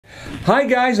Hi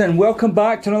guys, and welcome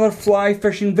back to another fly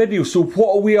fishing video. So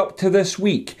what are we up to this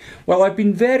week? Well, I've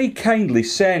been very kindly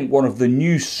sent one of the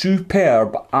new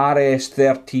superb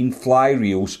RS13 fly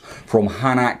reels from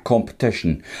Hanak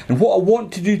Competition. And what I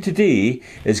want to do today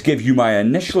is give you my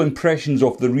initial impressions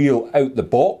of the reel out the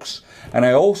box, and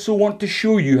I also want to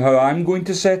show you how I'm going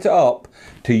to set it up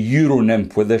to Euro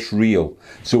Nymph with this reel.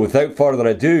 So without further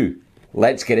ado,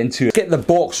 let's get into it. Get the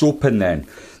box open then.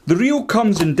 The reel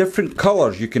comes in different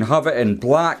colours. You can have it in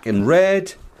black and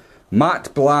red,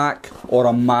 matte black, or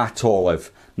a matte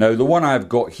olive. Now the one I've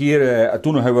got here, I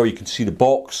don't know how well you can see the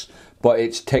box, but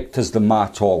it's ticked as the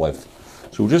matte olive.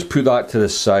 So we'll just put that to the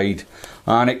side,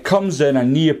 and it comes in a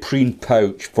neoprene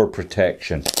pouch for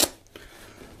protection.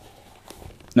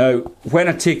 Now when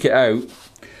I take it out,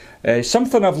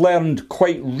 something I've learned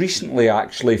quite recently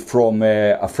actually from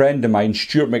a friend of mine,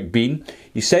 Stuart McBean.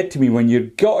 He said to me, when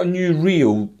you've got a new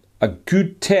reel, a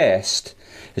good test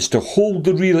is to hold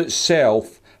the reel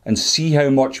itself and see how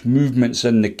much movement's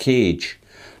in the cage.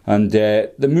 And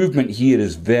the movement here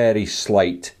is very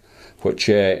slight, which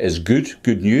is good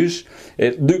news.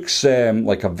 It looks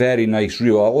like a very nice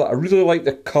reel. I really like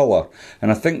the colour,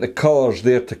 and I think the colour's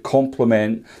there to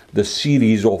complement the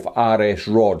series of RS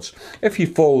rods. If you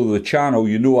follow the channel,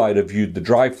 you know I reviewed the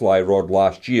dry fly rod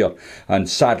last year, and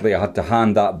sadly I had to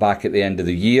hand that back at the end of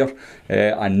the year.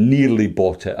 I nearly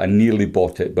bought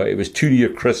it, but it was too near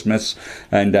Christmas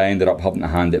and I ended up having to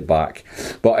hand it back.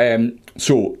 But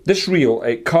so this reel,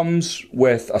 it comes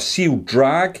with a sealed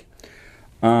drag,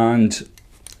 and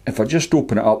if I just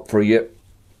open it up for you,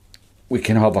 we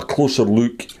can have a closer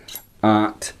look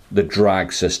at the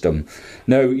drag system.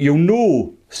 Now you'll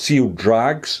know sealed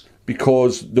drags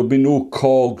because there'll be no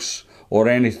cogs or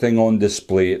anything on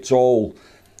display. It's all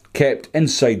kept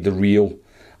inside the reel,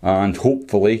 and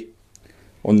hopefully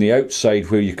on the outside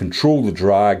where you control the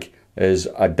drag is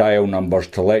a dial numbers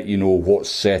to let you know what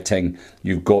setting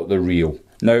you've got the reel.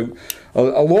 Now a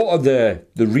lot of the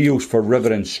reels for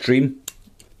river and stream,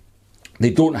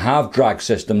 they don't have drag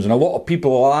systems, and a lot of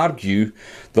people will argue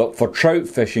that for trout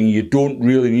fishing you don't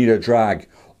really need a drag.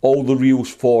 All the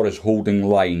reel's for is holding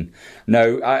line.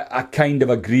 Now I kind of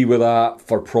agree with that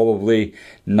for probably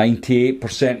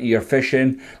 98% of your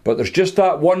fishing, but there's just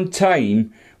that one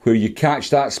time where you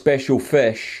catch that special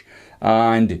fish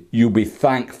and you'll be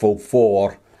thankful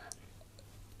for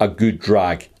a good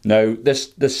drag. Now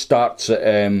this starts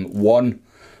at 1,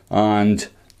 and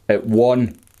at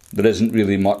 1 there isn't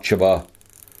really much of a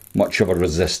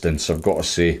resistance, I've got to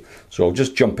say. So I'll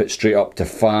just jump it straight up to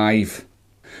 5.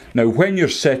 Now when you're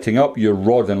setting up your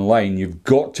rod and line, you've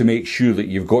got to make sure that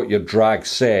you've got your drag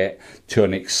set to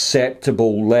an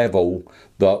acceptable level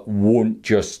that won't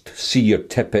just see your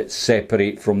tippet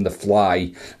separate from the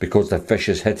fly because the fish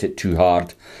has hit it too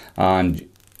hard and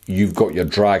you've got your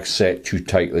drag set too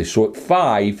tightly. So at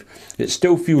 5, it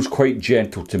still feels quite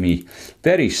gentle to me.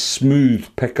 Very smooth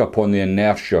pickup on the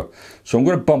inertia. So I'm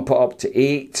going to bump it up to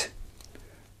 8.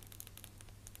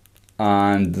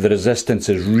 And the resistance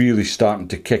is really starting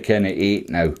to kick in at 8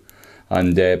 now.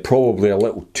 And probably a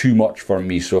little too much for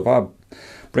me. So if I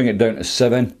bring it down to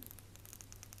 7,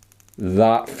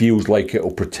 that feels like it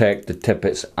will protect the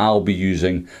tippets I'll be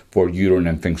using for Euro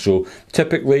Nymphing. So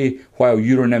typically while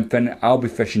Euro Nymphing, I'll be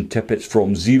fishing tippets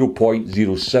from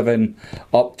 0.07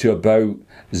 up to about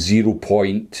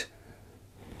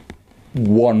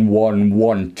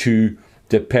 0.1112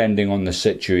 depending on the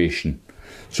situation.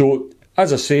 So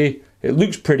as I say, it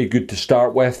looks pretty good to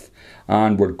start with,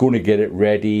 and we're going to get it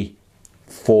ready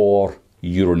for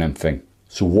Euro Nymphing.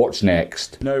 So what's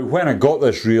next? Now when I got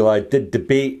this reel, I did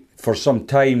debate for some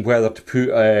time whether to put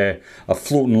a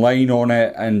floating line on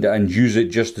it and use it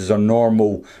just as a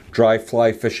normal dry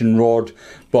fly fishing rod,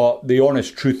 but the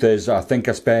honest truth is I think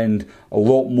I spend a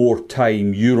lot more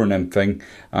time Euro Nymphing,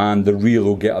 and the reel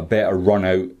will get a better run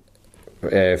out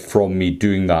from me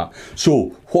doing that.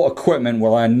 So what equipment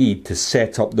will I need to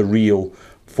set up the reel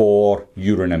for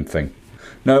Euro Nymphing?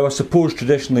 Now I suppose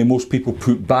traditionally most people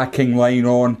put backing line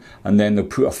on, and then they'll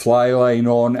put a fly line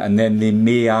on, and then they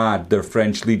may add their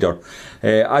French leader.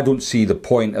 I don't see the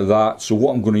point of that, so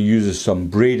what I'm going to use is some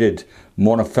braided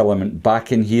monofilament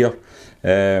backing here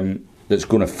that's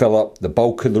going to fill up the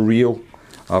bulk of the reel.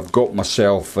 I've got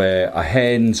myself a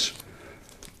Hen's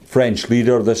French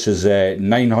leader. This is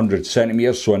 900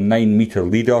 centimeters, so a 9 meter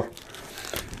leader.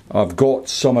 I've got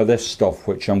some of this stuff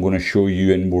which I'm going to show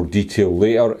you in more detail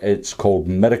later. It's called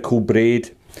Miracle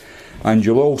Braid, and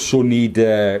you'll also need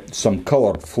some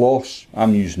coloured floss.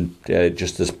 I'm using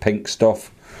just this pink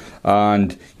stuff,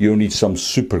 and you'll need some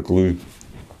super glue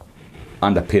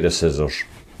and a pair of scissors.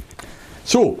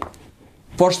 So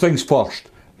first things first,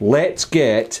 let's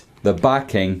get the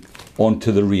backing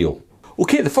onto the reel.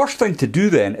 Okay, the first thing to do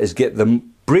then is get the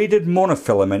braided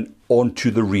monofilament onto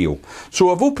the reel.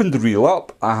 So I've opened the reel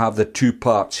up, I have the two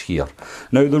parts here.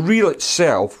 Now the reel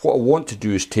itself, what I want to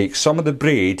do is take some of the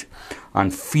braid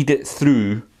and feed it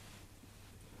through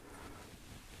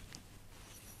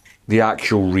the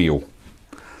actual reel.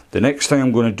 The next thing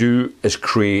I'm going to do is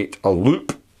create a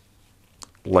loop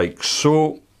like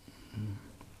so,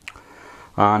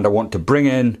 and I want to bring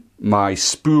in my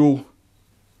spool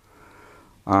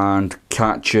and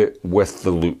catch it with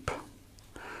the loop.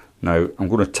 Now I'm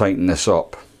going to tighten this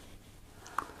up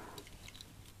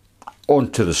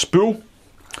onto the spool.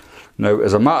 Now,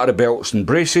 as a matter of belts and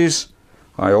braces,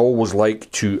 I always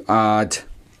like to add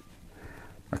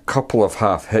a couple of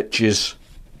half hitches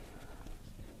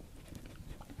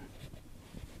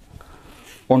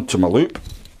onto my loop,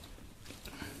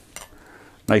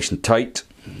 nice and tight.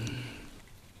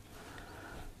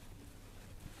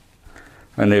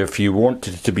 And if you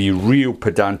wanted to be real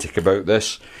pedantic about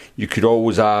this, you could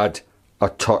always add a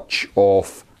touch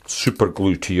of super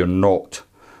glue to your knot,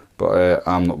 but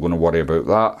I'm not going to worry about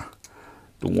that.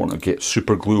 Don't want to get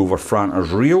super glue over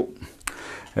Franter's reel.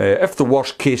 If the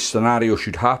worst case scenario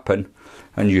should happen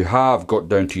and you have got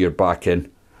down to your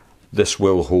backing, this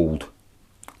will hold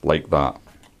like that.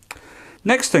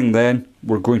 Next thing then,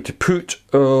 we're going to put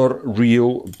our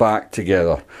reel back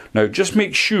together. Now just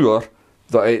make sure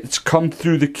that it's come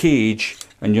through the cage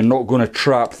and you're not going to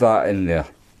trap that in there.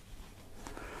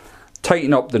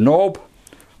 Tighten up the knob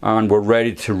and we're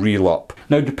ready to reel up.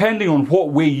 Now, depending on what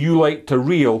way you like to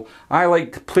reel, I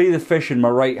like to play the fish in my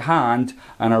right hand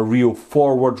and I reel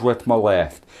forwards with my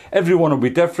left. Everyone will be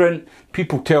different.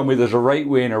 People tell me there's a right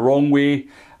way and a wrong way.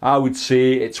 I would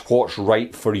say it's what's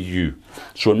right for you.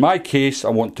 So in my case, I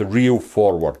want to reel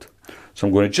forward. So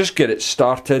I'm going to just get it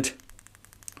started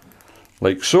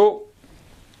like so.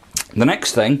 The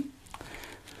next thing,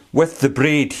 with the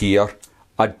braid here,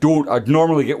 I'd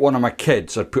normally get one of my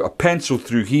kids. I'd put a pencil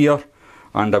through here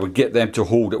and I would get them to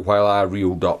hold it while I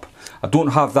reeled up. I don't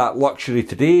have that luxury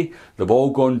today. They've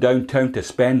all gone downtown to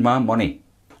spend my money.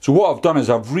 So what I've done is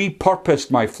I've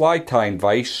repurposed my fly tying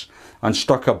vise and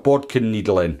stuck a bodkin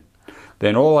needle in.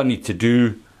 Then all I need to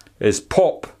do is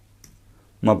pop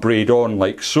my braid on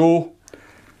like so,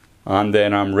 and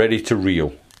then I'm ready to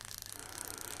reel.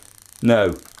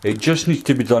 Now, it just needs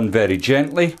to be done very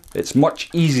gently. It's much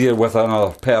easier with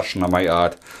another person, I might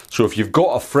add. So if you've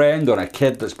got a friend or a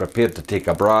kid that's prepared to take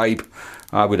a bribe,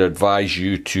 I would advise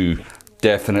you to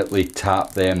definitely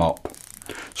tap them up.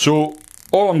 So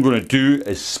all I'm going to do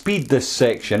is speed this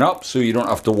section up so you don't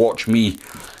have to watch me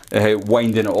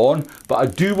winding it on, but I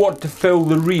do want to fill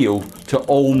the reel to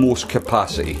almost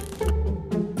capacity.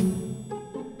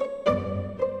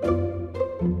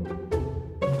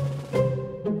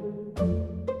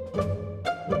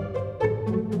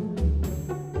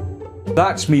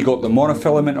 That's me got the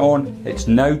monofilament on. It's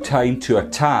now time to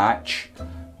attach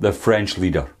the French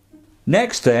leader.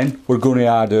 Next then, we're going to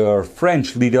add our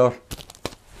French leader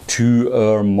to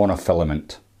our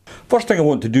monofilament. First thing I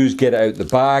want to do is get it out the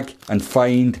bag and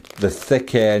find the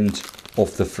thick end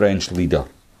of the French leader.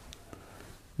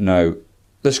 Now,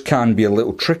 this can be a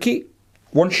little tricky.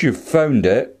 Once you've found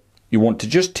it, you want to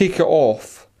just take it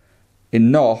off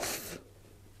enough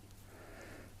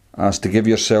as to give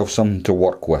yourself something to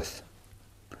work with.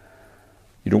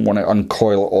 You don't want to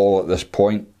uncoil it all at this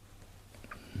point,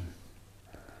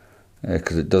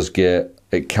 because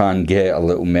it can get a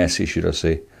little messy, should I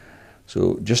say.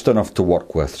 So just enough to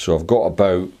work with. So I've got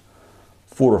about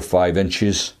 4 or 5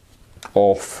 inches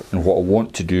off, and what I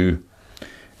want to do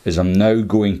is I'm now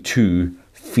going to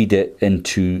feed it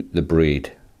into the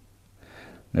braid.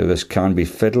 Now this can be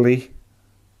fiddly,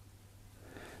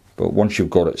 but once you've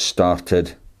got it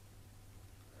started,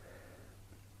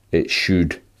 it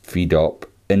should feed up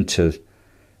into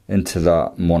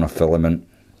that monofilament.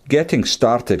 Getting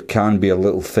started can be a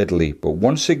little fiddly, but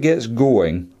once it gets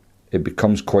going, it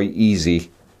becomes quite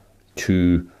easy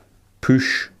to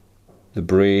push the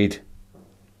braid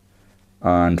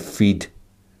and feed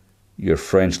your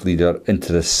French leader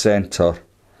into the centre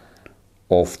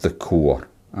of the core.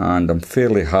 And I'm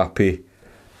fairly happy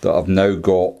that I've now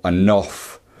got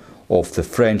enough of the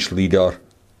French leader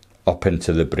up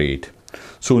into the braid.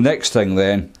 So next thing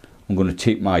then, I'm going to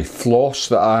take my floss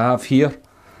that I have here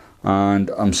and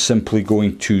I'm simply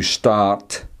going to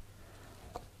start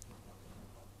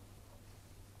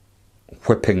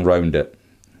whipping round it.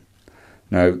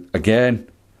 Now again,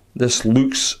 this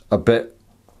looks a bit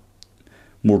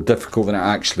more difficult than it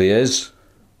actually is.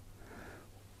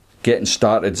 Getting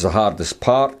started is the hardest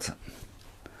part.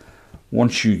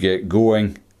 Once you get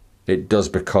going, it does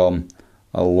become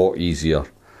a lot easier.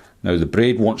 Now the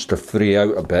braid wants to fray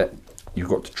out a bit. You've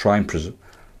got to try and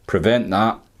prevent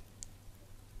that,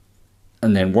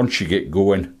 and then once you get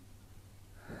going,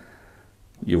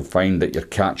 you'll find that you're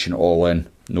catching it all in,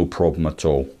 no problem at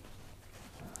all.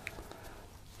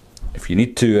 If you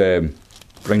need to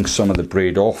bring some of the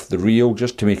braid off the reel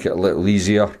just to make it a little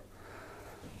easier,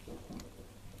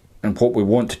 and what we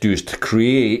want to do is to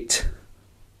create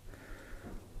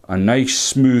a nice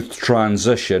smooth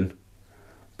transition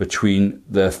between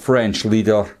the French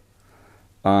leader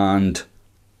and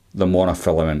the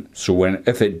monofilament. So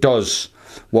if it does,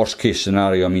 worst case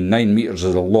scenario, I mean 9 meters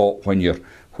is a lot when you're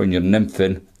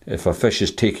nymphing. If a fish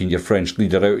is taking your French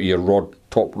leader out of your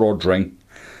top rod ring,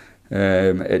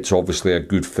 it's obviously a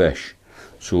good fish.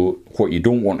 So what you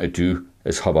don't want to do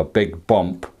is have a big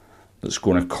bump that's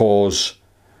going to cause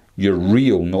your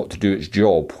reel not to do its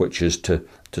job, which is to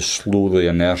slow the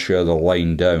inertia of the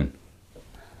line down.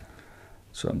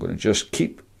 So I'm going to just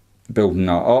keep building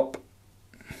that up.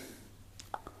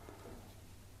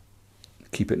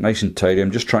 Keep it nice and tidy.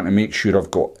 I'm just trying to make sure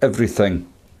I've got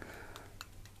everything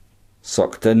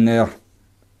sucked in there.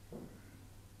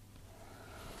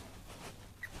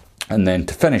 And then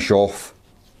to finish off,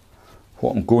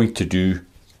 what I'm going to do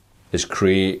is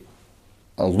create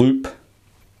a loop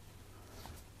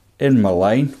in my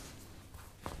line.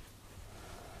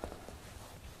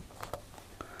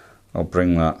 I'll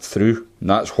bring that through, and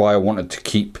that's why I wanted to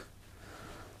keep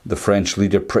the French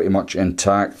leader pretty much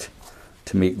intact,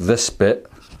 to make this bit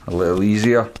a little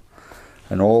easier.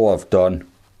 And all I've done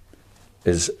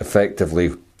is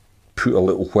effectively put a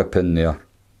little whip in there.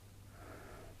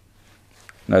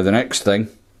 Now the next thing,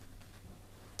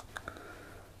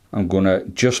 I'm going to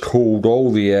just hold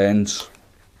all the ends.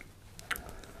 I'm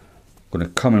going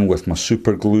to come in with my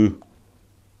super glue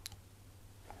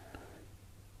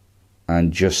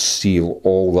and just seal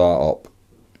all that up.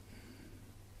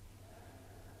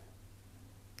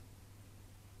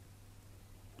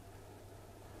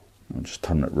 I'll just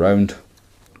turn it round,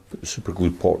 put the super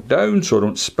glue pot down so I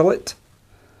don't spill it.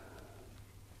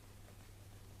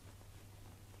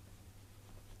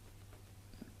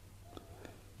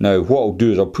 Now what I'll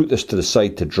do is I'll put this to the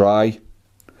side to dry,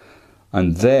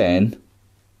 and then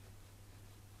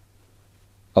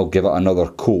I'll give it another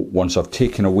coat once I've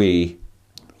taken away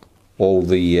all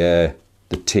the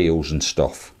tails and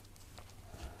stuff.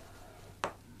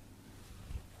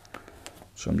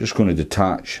 So I'm just going to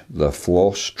detach the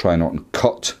floss, try not to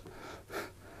cut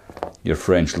your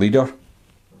French leader.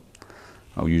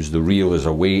 I'll use the reel as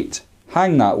a weight,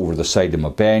 hang that over the side of my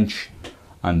bench,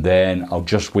 and then I'll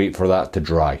just wait for that to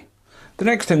dry. The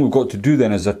next thing we've got to do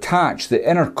then is attach the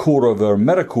inner core of our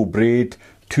miracle braid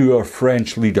to our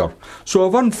French leader. So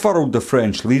I've unfurled the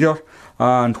French leader,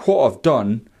 and what I've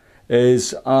done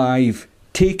is I've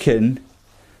taken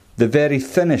the very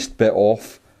thinnest bit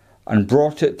off and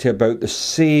brought it to about the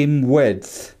same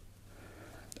width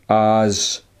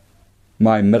as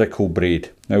my miracle braid.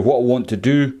 Now what I want to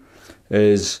do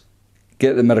is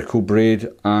get the miracle braid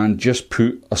and just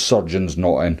put a surgeon's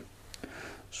knot in.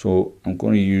 So I'm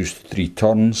going to use 3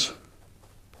 turns.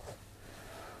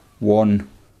 1,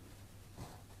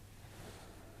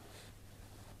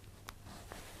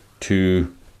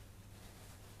 2,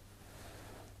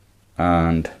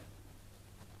 and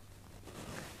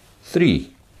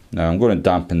 3. Now I'm going to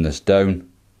dampen this down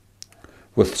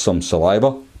with some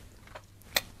saliva,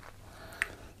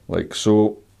 like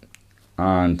so,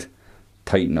 and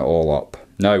tighten it all up.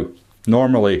 Now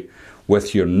normally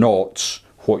with your knots,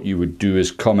 what you would do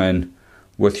is come in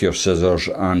with your scissors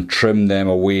and trim them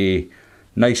away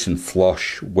nice and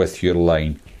flush with your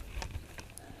line.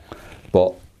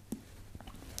 But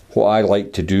what I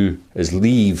like to do is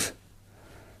leave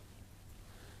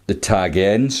the tag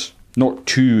ends, not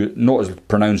as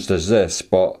pronounced as this,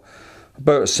 but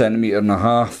about 1.5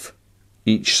 centimeters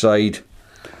each side.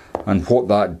 And what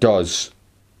that does,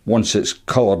 once it's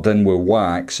coloured in with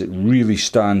wax, it really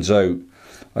stands out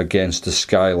against the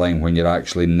skyline when you're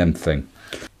actually nymphing.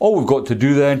 All we've got to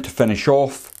do then to finish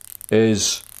off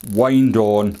is wind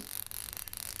on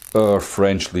our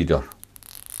French leader.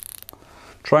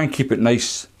 Try and keep it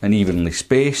nice and evenly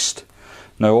spaced.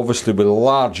 Now obviously with a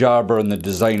large arbor in the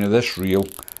design of this reel,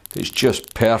 it's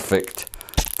just perfect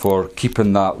for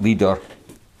keeping that leader.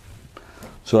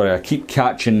 Sorry, I keep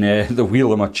catching the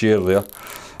wheel of my chair there.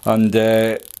 And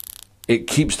it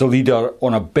keeps the leader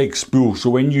on a big spool, so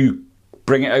when you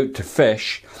bring it out to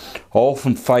fish, I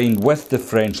often find with the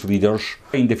French leaders,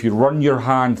 if you run your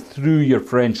hand through your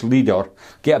French leader,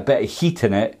 get a bit of heat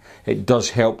in it, it does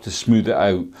help to smooth it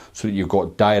out so that you've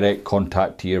got direct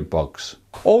contact to your bugs.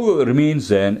 All that remains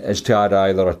then is to add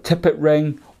either a tippet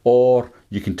ring or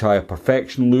You can tie a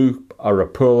perfection loop, a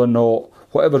Rapula knot,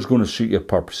 whatever's going to suit your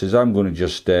purposes. I'm going to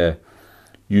just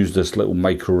use this little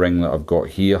micro ring that I've got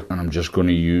here, and I'm just going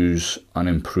to use an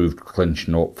improved clinch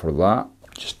knot for that.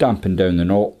 Just dampen down the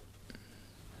knot,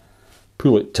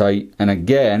 pull it tight, and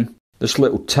again, this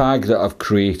little tag that I've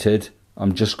created,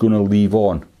 I'm just going to leave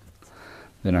on.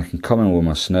 Then I can come in with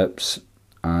my snips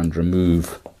and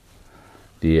remove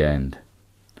the end.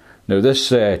 Now this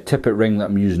tippet ring that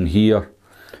I'm using here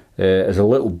is a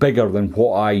little bigger than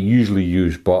what I usually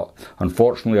use, but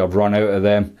unfortunately I've run out of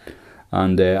them,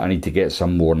 and I need to get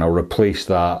some more, and I'll replace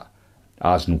that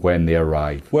as and when they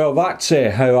arrive. Well, that's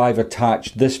how I've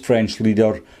attached this French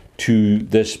leader to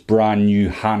this brand new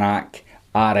Hanak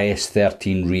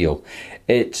RS13 reel.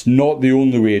 It's not the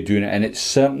only way of doing it, and it's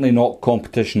certainly not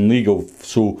competition legal.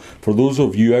 So for those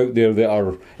of you out there that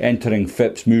are entering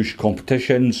FIPS Mouche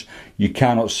competitions, you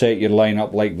cannot set your line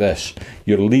up like this.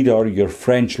 Your leader, your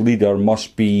French leader,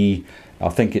 must be, I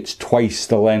think it's twice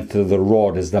the length of the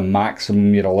rod is the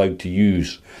maximum you're allowed to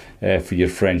use for your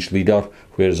French leader,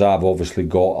 whereas I've obviously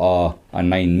got a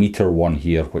 9 meter one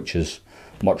here, which is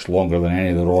much longer than any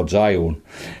of the rods I own.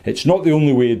 It's not the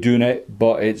only way of doing it,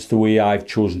 but it's the way I've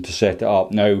chosen to set it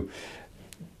up. Now,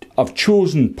 I've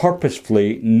chosen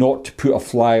purposefully not to put a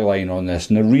fly line on this,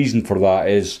 and the reason for that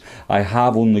is I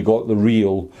have only got the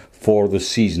reel for the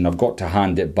season. I've got to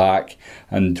hand it back,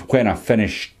 and when I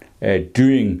finish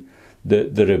doing the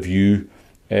review,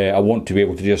 I want to be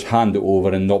able to just hand it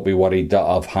over and not be worried that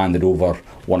I've handed over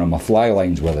one of my fly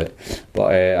lines with it.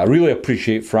 But I really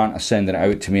appreciate Franta sending it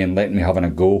out to me and letting me have a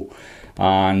go,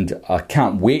 and I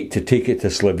can't wait to take it to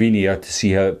Slovenia to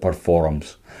see how it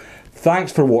performs.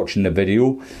 Thanks for watching the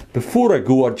video. Before I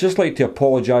go, I'd just like to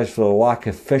apologise for the lack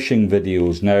of fishing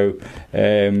videos. Now,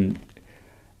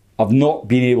 I've not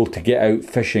been able to get out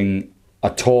fishing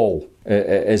at all,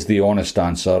 is the honest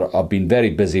answer. I've been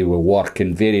very busy with work,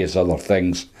 and various other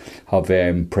things have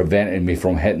prevented me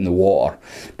from hitting the water.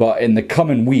 But in the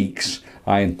coming weeks,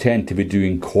 I intend to be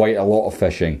doing quite a lot of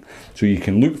fishing. So you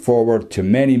can look forward to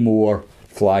many more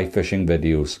fly fishing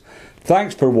videos.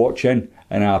 Thanks for watching,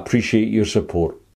 and I appreciate your support.